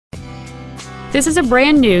This is a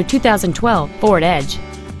brand new 2012 Ford Edge.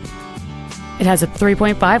 It has a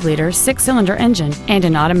 3.5-liter 6-cylinder engine and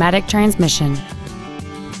an automatic transmission.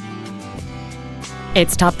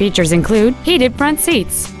 Its top features include heated front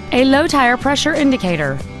seats, a low tire pressure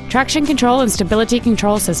indicator, traction control and stability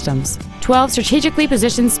control systems, 12 strategically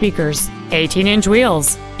positioned speakers, 18-inch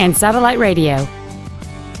wheels, and satellite radio.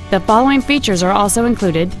 The following features are also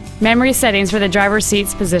included: memory settings for the driver's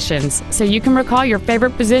seat's positions, so you can recall your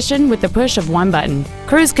favorite position with the push of one button,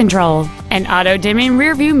 cruise control, an auto-dimming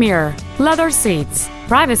rearview mirror, leather seats,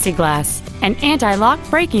 privacy glass, an anti-lock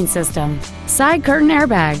braking system, side curtain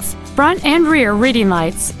airbags, front and rear reading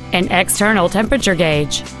lights, an external temperature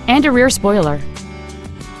gauge, and a rear spoiler.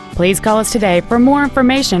 Please call us today for more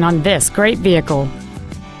information on this great vehicle.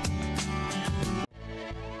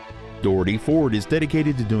 Doherty Ford is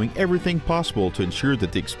dedicated to doing everything possible to ensure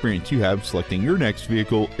that the experience you have selecting your next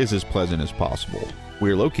vehicle is as pleasant as possible. We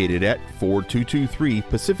are located at 4223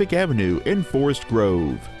 Pacific Avenue in Forest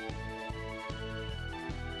Grove.